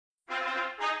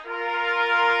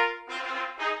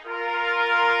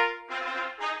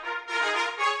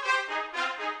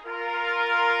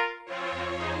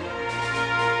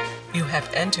have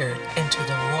entered into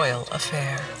the royal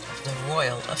affair. The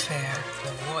royal affair.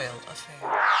 The royal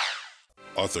affair.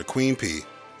 Author Queen P.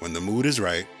 When the mood is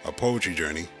right, a poetry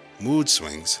journey, mood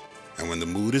swings, and when the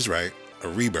mood is right, a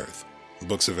rebirth.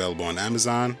 Books available on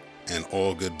Amazon and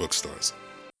all good bookstores.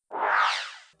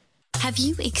 Have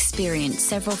you experienced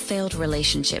several failed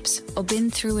relationships or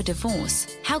been through a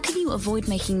divorce? How can you avoid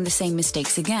making the same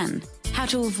mistakes again? How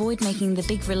to avoid making the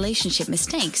big relationship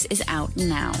mistakes is out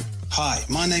now. Hi,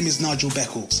 my name is Nigel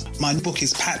Beckles. My book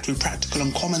is packed with practical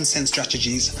and common sense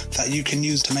strategies that you can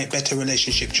use to make better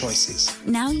relationship choices.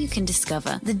 Now you can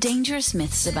discover the dangerous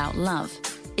myths about love.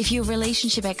 If your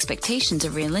relationship expectations are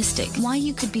realistic, why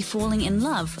you could be falling in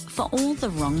love for all the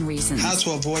wrong reasons. How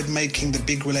to avoid making the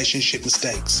big relationship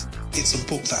mistakes. It's a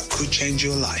book that could change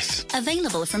your life.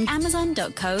 Available from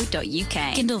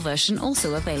amazon.co.uk. Kindle version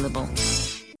also available.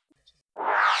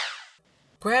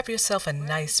 Grab yourself a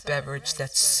nice beverage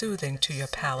that's soothing to your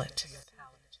palate.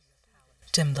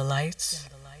 Dim the lights,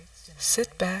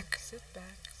 sit back,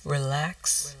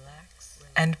 relax,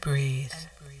 and breathe.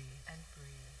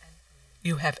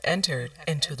 You have entered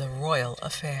into the royal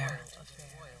affair.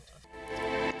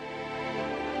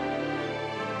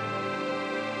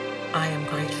 I am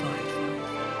grateful.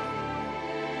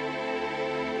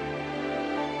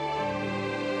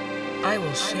 I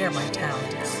will share my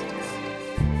talents.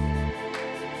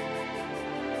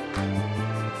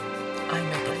 I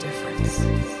make a difference.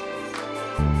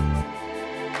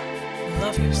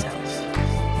 Love yourself.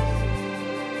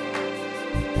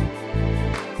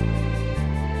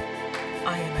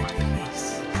 I am at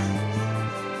peace.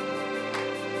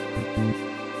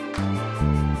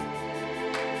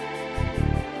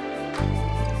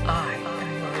 I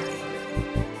am worthy.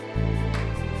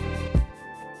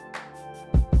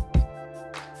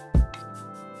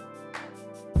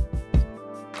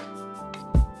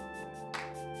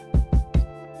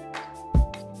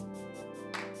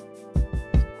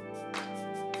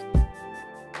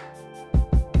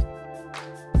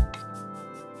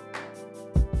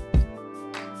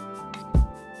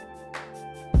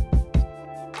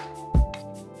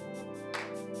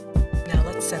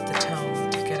 Set the tone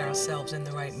to get ourselves in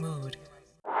the right mood.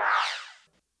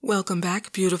 Welcome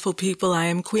back, beautiful people. I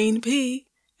am Queen P,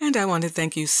 and I want to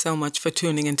thank you so much for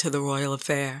tuning into The Royal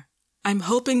Affair. I'm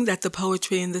hoping that the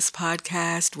poetry in this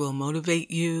podcast will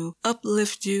motivate you,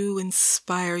 uplift you,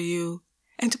 inspire you,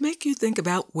 and make you think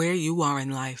about where you are in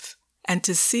life, and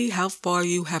to see how far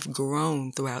you have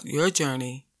grown throughout your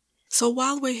journey. So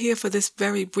while we're here for this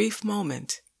very brief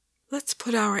moment, let's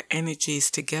put our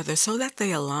energies together so that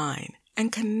they align and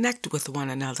connect with one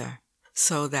another,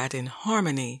 so that in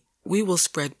harmony we will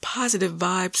spread positive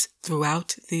vibes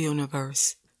throughout the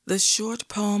universe. The short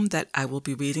poem that I will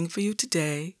be reading for you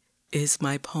today is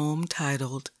my poem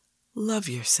titled, Love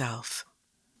Yourself.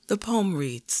 The poem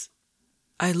reads,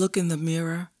 I look in the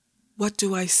mirror, what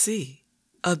do I see?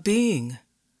 A being,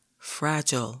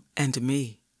 fragile and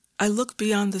me. I look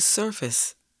beyond the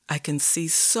surface, I can see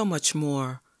so much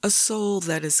more, a soul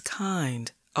that is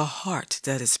kind, a heart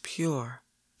that is pure.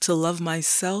 To love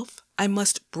myself, I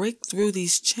must break through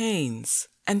these chains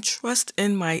and trust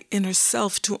in my inner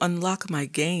self to unlock my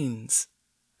gains.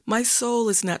 My soul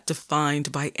is not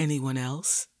defined by anyone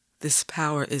else. This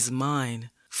power is mine,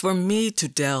 for me to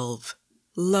delve.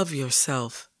 Love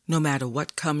yourself, no matter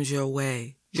what comes your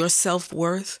way. Your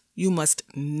self-worth, you must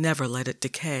never let it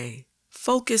decay.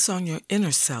 Focus on your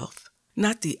inner self,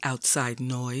 not the outside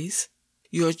noise.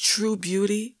 Your true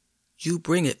beauty, you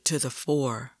bring it to the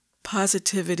fore.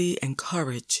 Positivity and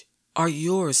courage are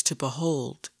yours to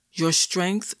behold. Your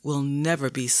strength will never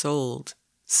be sold.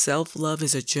 Self-love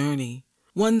is a journey,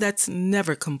 one that's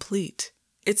never complete.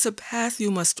 It's a path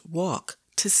you must walk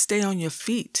to stay on your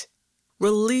feet.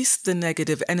 Release the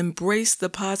negative and embrace the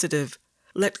positive.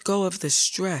 Let go of the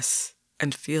stress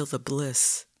and feel the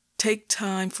bliss. Take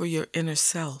time for your inner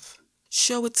self.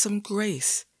 Show it some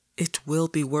grace. It will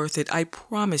be worth it, I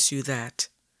promise you that.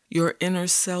 Your inner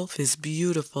self is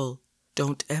beautiful.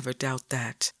 Don't ever doubt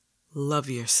that. Love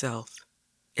yourself.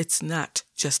 It's not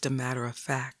just a matter of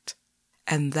fact.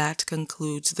 And that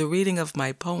concludes the reading of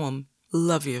my poem,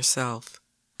 Love Yourself.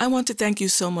 I want to thank you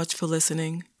so much for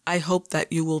listening. I hope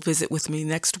that you will visit with me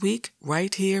next week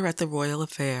right here at the Royal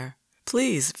Affair.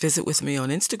 Please visit with me on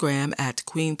Instagram at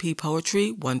Queen P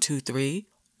Poetry 123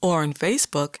 or on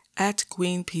Facebook at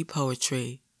Queen P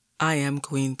Poetry. I am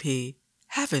Queen P.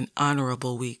 Have an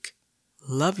honorable week.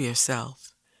 Love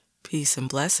yourself. Peace and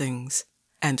blessings.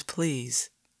 And please,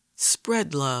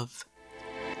 spread love.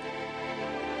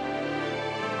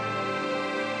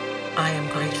 I am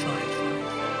grateful.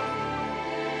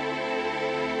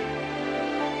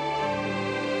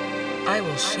 I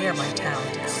will share my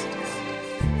talents.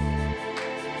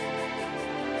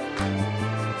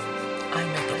 I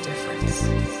make a difference.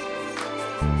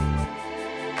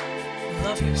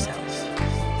 Love yourself.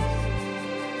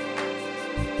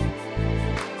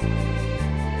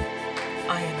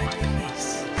 I am at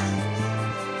peace.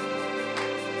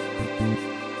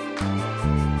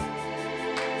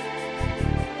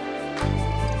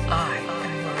 I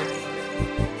am worthy.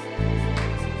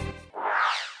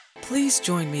 Please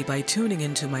join me by tuning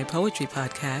into my poetry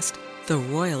podcast, The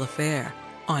Royal Affair,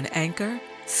 on Anchor,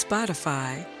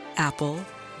 Spotify, Apple,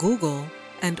 Google,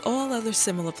 and all other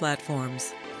similar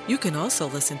platforms. You can also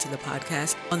listen to the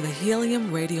podcast on the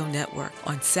Helium Radio Network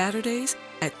on Saturdays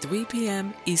at 3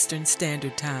 p.m. Eastern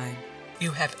Standard Time.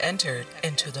 You have entered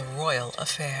into the Royal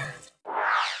Affair.